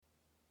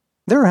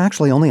There are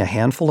actually only a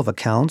handful of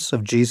accounts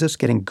of Jesus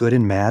getting good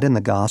and mad in the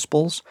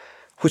Gospels,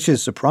 which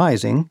is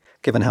surprising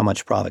given how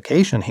much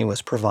provocation he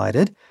was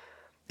provided.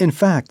 In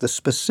fact, the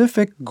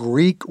specific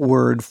Greek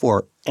word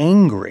for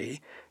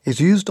angry is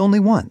used only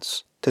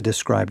once to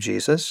describe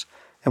Jesus.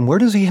 And where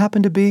does he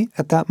happen to be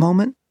at that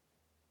moment?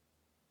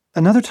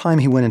 Another time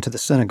he went into the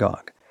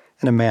synagogue,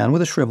 and a man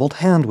with a shriveled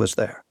hand was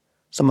there.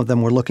 Some of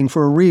them were looking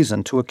for a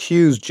reason to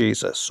accuse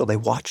Jesus, so they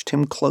watched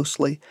him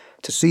closely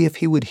to see if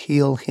he would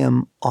heal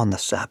him on the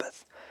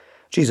Sabbath.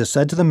 Jesus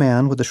said to the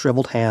man with the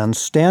shriveled hand,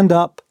 "Stand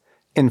up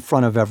in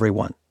front of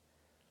everyone."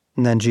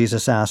 And then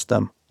Jesus asked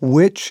them,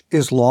 "Which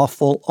is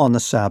lawful on the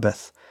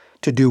Sabbath,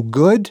 to do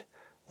good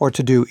or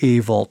to do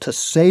evil, to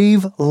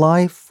save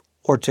life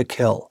or to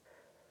kill?"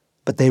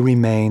 But they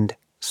remained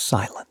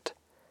silent.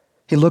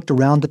 He looked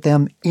around at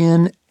them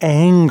in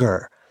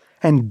anger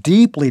and,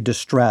 deeply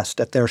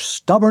distressed at their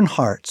stubborn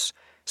hearts,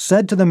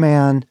 said to the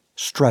man,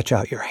 "Stretch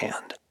out your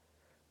hand."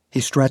 He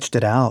stretched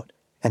it out,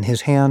 and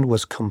his hand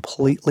was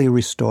completely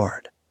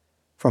restored.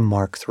 From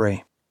Mark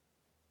 3.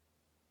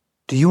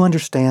 Do you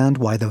understand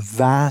why the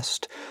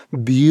vast,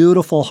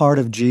 beautiful heart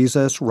of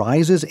Jesus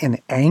rises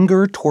in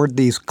anger toward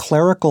these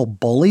clerical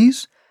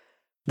bullies?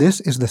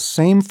 This is the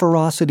same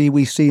ferocity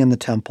we see in the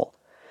temple.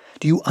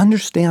 Do you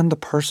understand the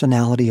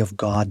personality of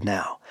God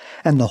now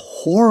and the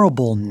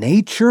horrible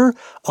nature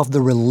of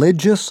the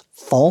religious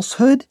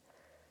falsehood?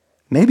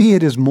 Maybe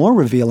it is more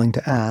revealing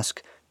to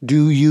ask,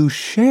 do you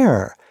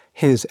share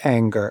his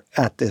anger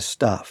at this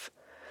stuff?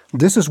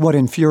 This is what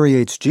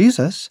infuriates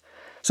Jesus,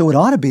 so it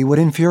ought to be what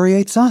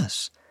infuriates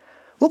us.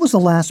 What was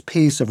the last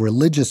piece of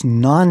religious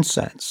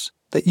nonsense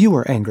that you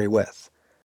were angry with?